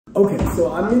Okay,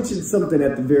 so I mentioned something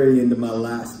at the very end of my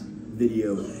last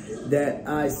video that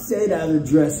I said I'd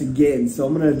address again, so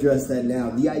I'm going to address that now.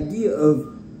 The idea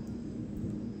of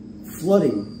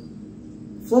flooding.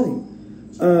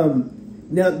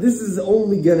 Now, this is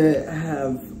only going to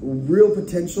have real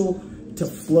potential to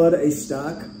flood a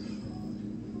stock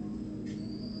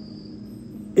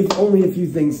if only a few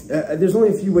things, there's only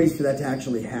a few ways for that to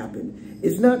actually happen.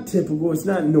 It's not typical, it's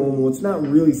not normal, it's not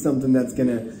really something that's going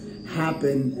to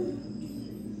happen.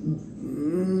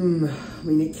 I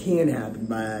mean, it can happen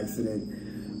by accident.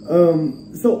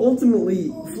 So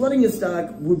ultimately, flooding a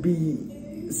stock would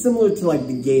be similar to like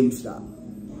the GameStop.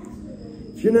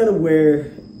 If you're not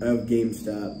aware of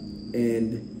GameStop,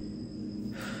 and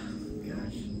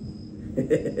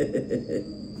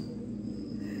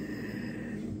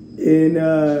in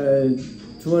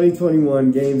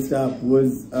 2021, GameStop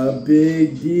was a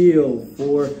big deal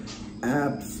for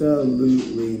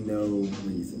absolutely no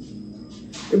reason.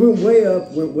 It went way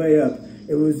up,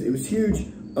 It was huge.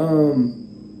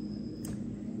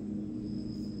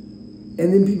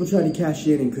 And then people tried to cash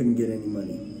in and couldn't get any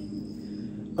money.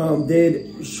 They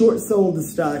had short sold the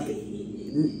stock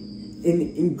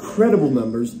in incredible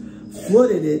numbers,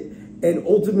 flooded it, and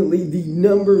ultimately the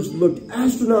numbers looked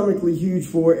astronomically huge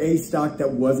for a stock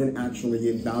that wasn't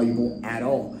actually valuable at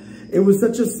all. It was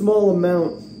such a small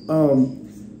amount,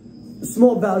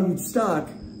 small valued stock,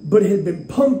 but it had been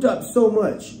pumped up so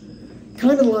much.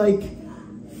 Kind of like,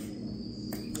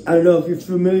 I don't know if you're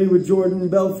familiar with Jordan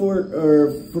Belfort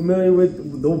or familiar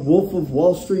with the Wolf of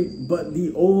Wall Street, but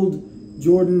the old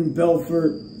Jordan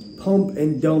Belfort pump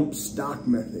and dump stock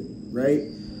method, right?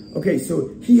 Okay,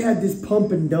 so he had this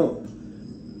pump and dump.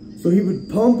 So he would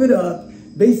pump it up,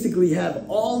 basically have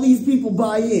all these people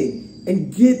buy in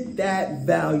and get that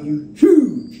value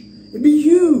huge. It'd be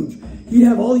huge. He'd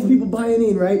have all these people buying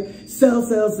in, right? Sell,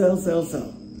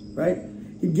 right?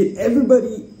 He'd get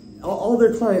everybody, all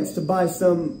their clients to buy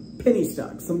some penny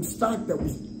stock, some stock that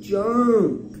was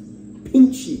junk,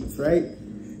 pink sheets, right?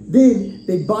 Then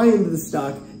they buy into the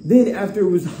stock. Then after it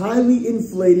was highly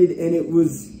inflated and it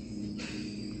was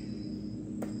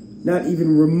not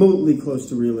even remotely close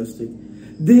to realistic,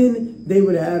 then they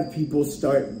would have people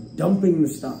start dumping the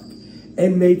stock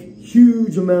and make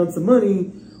huge amounts of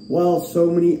money while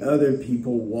so many other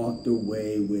people walked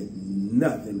away with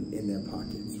nothing in their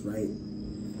pockets, right?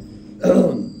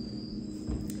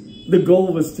 The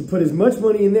goal was to put as much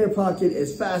money in their pocket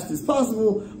as fast as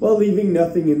possible while leaving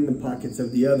nothing in the pockets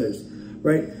of the others,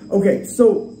 right? Okay,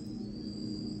 so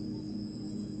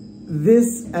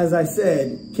this, as I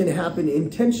said, can happen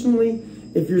intentionally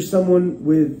if you're someone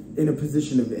in a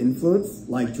position of influence,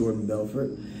 like Jordan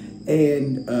Belfort,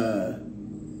 and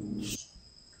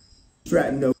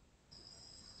Stratton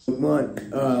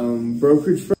Oakmont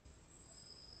brokerage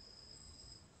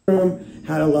firm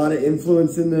had a lot of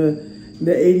influence in the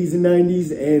 80s and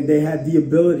 90s, and they had the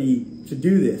ability to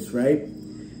do this, right?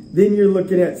 Then you're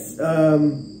looking at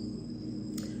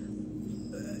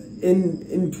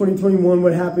in 2021,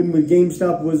 what happened with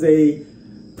GameStop was a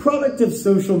product of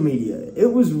social media.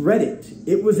 It was Reddit.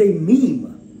 It was a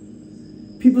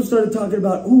meme. People started talking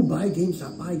about, oh, buy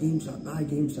GameStop, buy GameStop, buy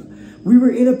GameStop. We were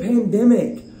in a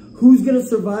pandemic. Who's going to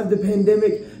survive the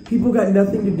pandemic? People got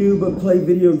nothing to do but play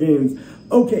video games.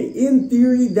 Okay, in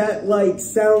theory, that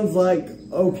sounds like,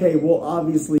 okay, well,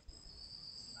 obviously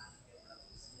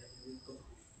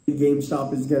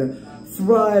GameStop is going to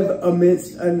thrive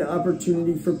amidst an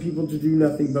opportunity for people to do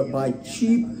nothing but buy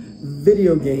cheap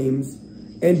video games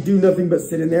and do nothing but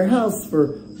sit in their house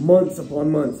for months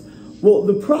upon months. Well,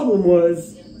 the problem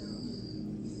was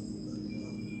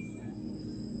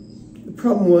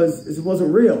is it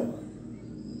wasn't real.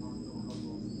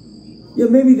 Yeah,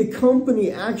 maybe the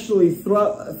company actually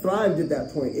thrived at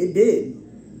that point. It did.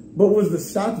 But was the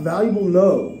stock valuable?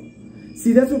 No.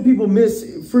 See, that's what people miss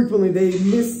frequently. They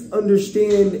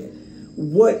misunderstand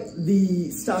what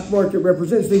the stock market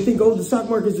represents. They think, oh, the stock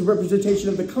market is a representation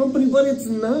of the company, but it's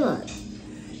not.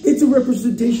 It's a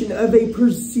representation of a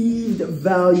perceived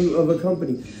value of a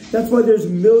company. That's why there's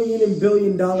million and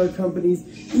billion dollar companies,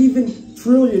 even $1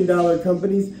 trillion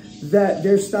companies, that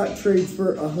their stock trades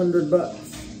for $100.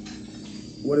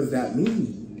 What does that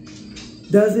mean?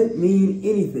 Doesn't mean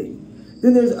anything.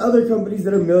 Then there's other companies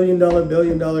that are $1 million,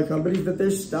 billion dollar companies that their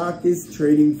stock is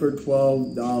trading for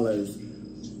 $12.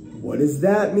 What does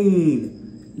that mean?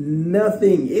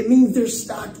 Nothing. It means their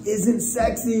stock isn't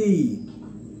sexy.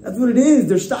 That's what it is.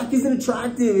 Their stock isn't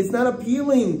attractive. It's not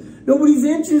appealing. Nobody's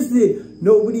interested.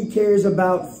 Nobody cares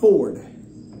about Ford.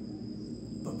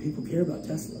 But people care about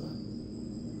Tesla.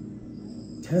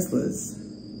 Tesla's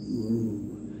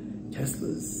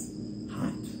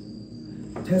hot.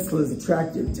 Tesla's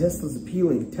attractive. Tesla's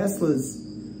appealing. Tesla's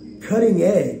cutting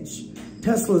edge.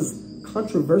 Tesla's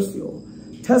controversial.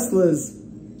 Tesla's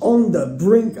on the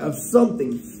brink of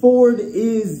something. Ford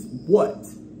is what?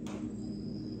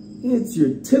 It's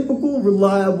your typical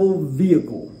reliable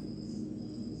vehicle.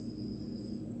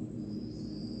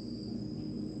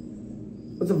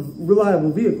 What's a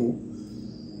reliable vehicle?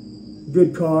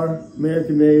 Good car,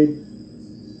 American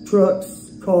made,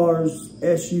 trucks, cars,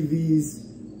 SUVs.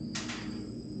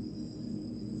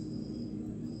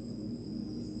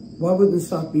 Why wouldn't the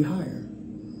stock be higher?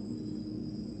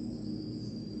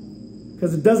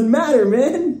 Because it doesn't matter,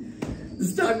 man. The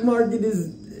stock market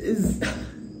is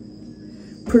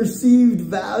perceived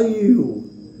value.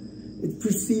 It's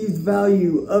perceived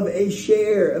value of a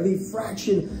share, of a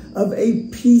fraction, of a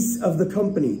piece of the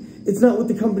company. It's not what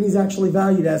the company is actually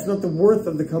valued at. It's not the worth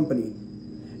of the company.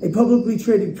 A publicly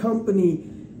traded company,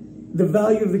 the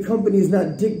value of the company is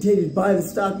not dictated by the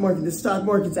stock market. The stock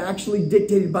market's actually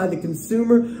dictated by the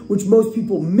consumer, which most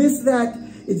people miss that.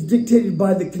 It's dictated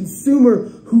by the consumer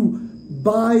who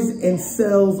buys and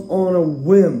sells on a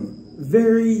whim.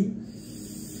 Very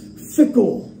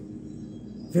fickle,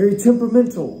 very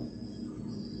temperamental,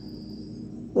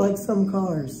 like some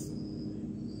cars.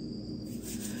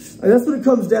 And that's what it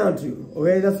comes down to,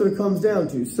 okay? That's what it comes down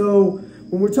to. So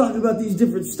when we're talking about these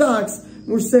different stocks,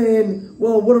 we're saying,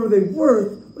 well, what are they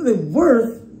worth? What are they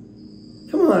worth?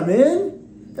 Come on,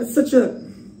 man. That's such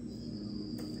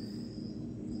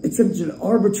it's such an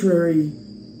arbitrary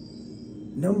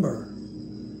number.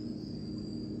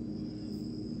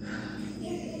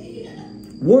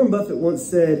 Warren Buffett once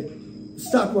said, the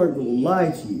stock market will lie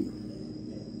to you.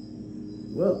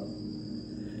 Well,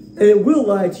 and it will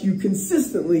lie to you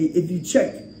consistently if you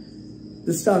check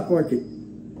the stock market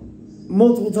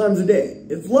multiple times a day.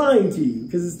 It's lying to you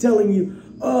because it's telling you,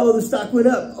 oh, the stock went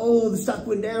up. Oh, the stock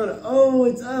went down. Oh,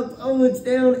 it's up. Oh, it's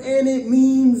down. And it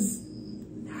means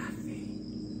nothing.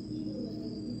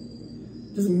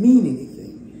 It doesn't mean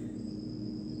anything.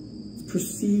 It's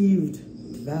perceived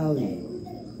value.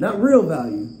 Not real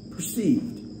value,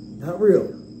 perceived. Not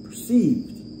real, perceived.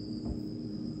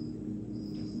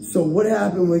 So what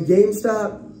happened with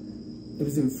GameStop? It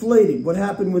was inflated. What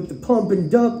happened with the pump and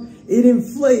dump? It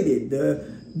inflated. The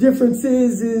difference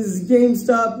is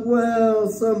GameStop, well,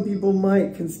 some people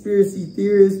might, conspiracy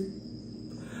theorists,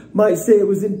 might say it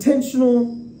was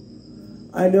intentional.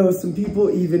 I know some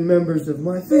people, even members of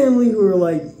my family, who are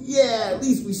like, yeah, at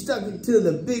least we stuck it to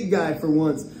the big guy for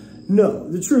once. No,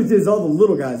 the truth is all the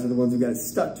little guys are the ones who got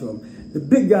stuck to them. The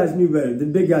big guys knew better. The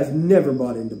big guys never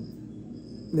bought into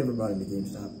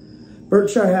GameStop.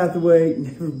 Berkshire Hathaway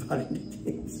never bought into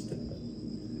GameStop.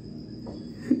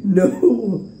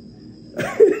 No.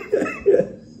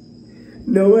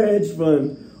 No hedge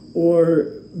fund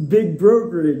or big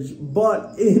brokerage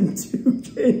bought into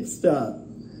GameStop.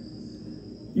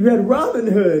 You had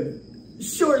Robinhood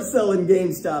short selling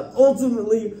GameStop,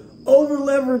 ultimately over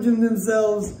leveraging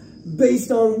themselves based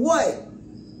on what?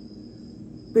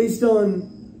 Based on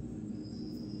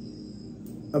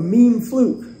a meme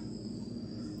fluke.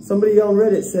 Somebody on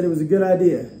Reddit said it was a good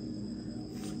idea.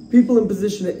 People in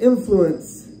position of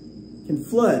influence can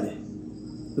flood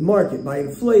the market by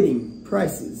inflating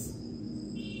prices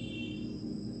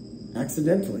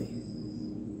accidentally.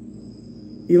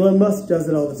 Elon Musk does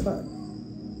it all the time.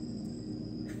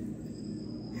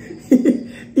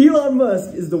 Elon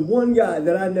Musk is the one guy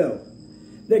that I know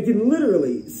that can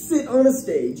literally sit on a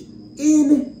stage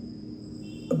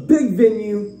in a big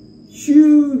venue,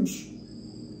 huge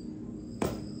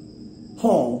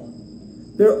hall.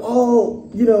 They're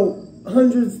all, you know,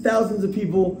 hundreds, thousands of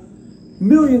people,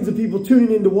 millions of people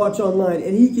tuning in to watch online,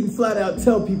 and he can flat out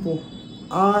tell people,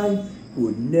 I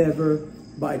would never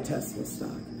buy Tesla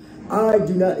stock. I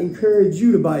do not encourage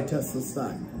you to buy Tesla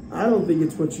stock. I don't think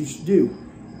it's what you should do.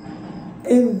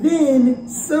 And then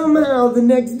somehow the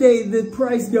next day the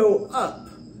price go up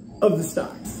of the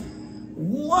stocks.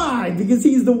 Why? Because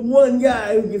he's the one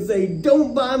guy who can say,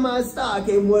 don't buy my stock.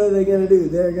 And what are they going to do?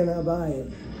 They're going to buy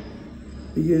it.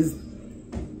 Because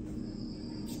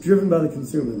it's driven by the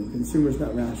consumer. The consumer's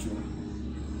not rational.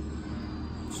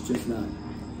 It's just not.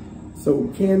 So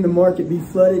can the market be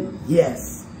flooded?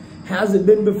 Yes. Has it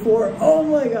been before? Oh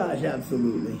my gosh,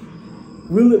 absolutely.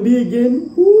 Will it be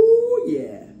again? Ooh,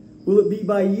 yeah. Will it be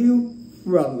by you?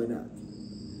 Probably not.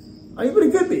 I mean, but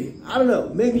it could be. I don't know.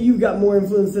 Maybe you've got more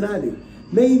influence than I do.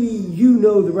 Maybe you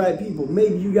know the right people.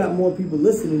 Maybe you got more people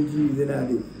listening to you than I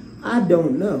do. I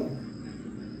don't know.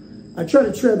 I try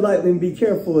to tread lightly and be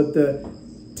careful at the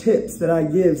tips that I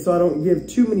give so I don't give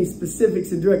too many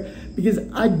specifics and direct, because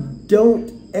I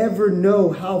don't ever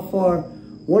know how far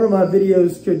one of my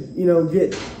videos could, you know,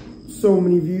 get so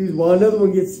many views, while another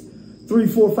one gets 3,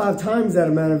 4, 5 times that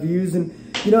amount of views. And,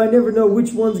 you know, I never know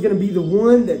which one's going to be the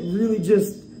one that really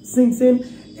just sinks in.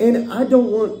 And I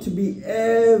don't want to be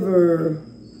ever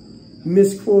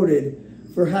misquoted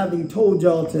for having told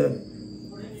y'all to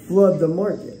flood the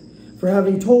market, for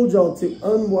having told y'all to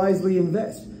unwisely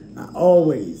invest. I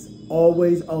always,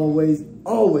 100%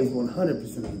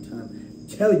 of the time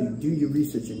tell you, do your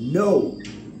research and know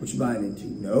what you're buying into.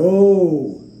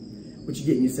 Know what you're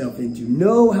getting yourself into.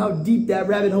 Know how deep that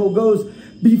rabbit hole goes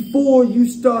before you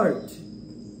start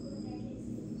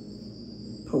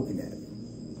poking at it.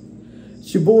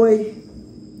 It's your boy.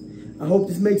 I hope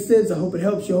this makes sense. I hope it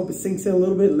helps you. I hope it sinks in a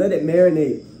little bit. Let it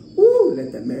marinate. Woo,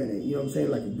 let that marinate. You know what I'm saying?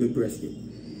 Like a good brisket.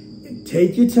 And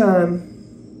take your time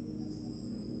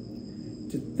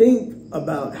to think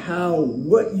about how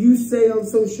what you say on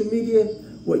social media,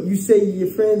 what you say to your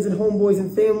friends and homeboys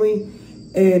and family,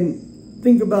 and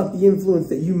think about the influence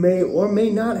that you may or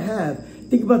may not have.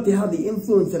 Think about how the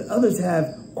influence that others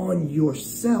have on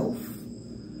yourself.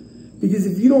 Because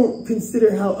if you don't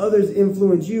consider how others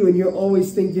influence you, and you're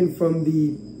always thinking from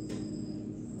the,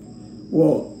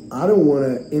 well, I don't want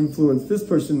to influence this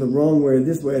person the wrong way or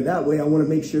this way or that way. I want to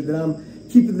make sure that I'm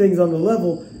keeping things on the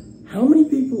level. How many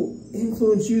people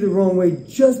influence you the wrong way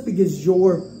just because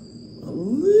you're a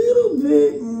little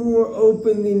bit more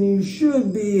open than you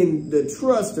should be in the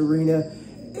trust arena,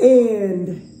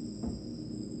 and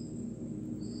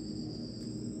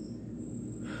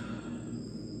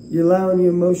you're allowing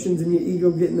your emotions and your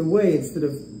ego get in the way instead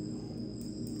of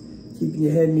keeping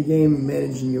your head in the game and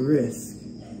managing your risk?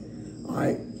 All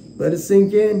right, let it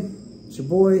sink in. It's your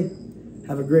boy.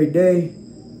 Have a great day.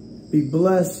 Be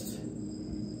blessed.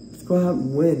 Let's go out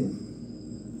and win.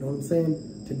 You know what I'm saying?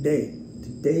 Today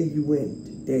you win.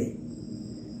 Today.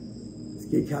 Let's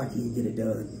get cocky and get it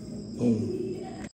done. Boom.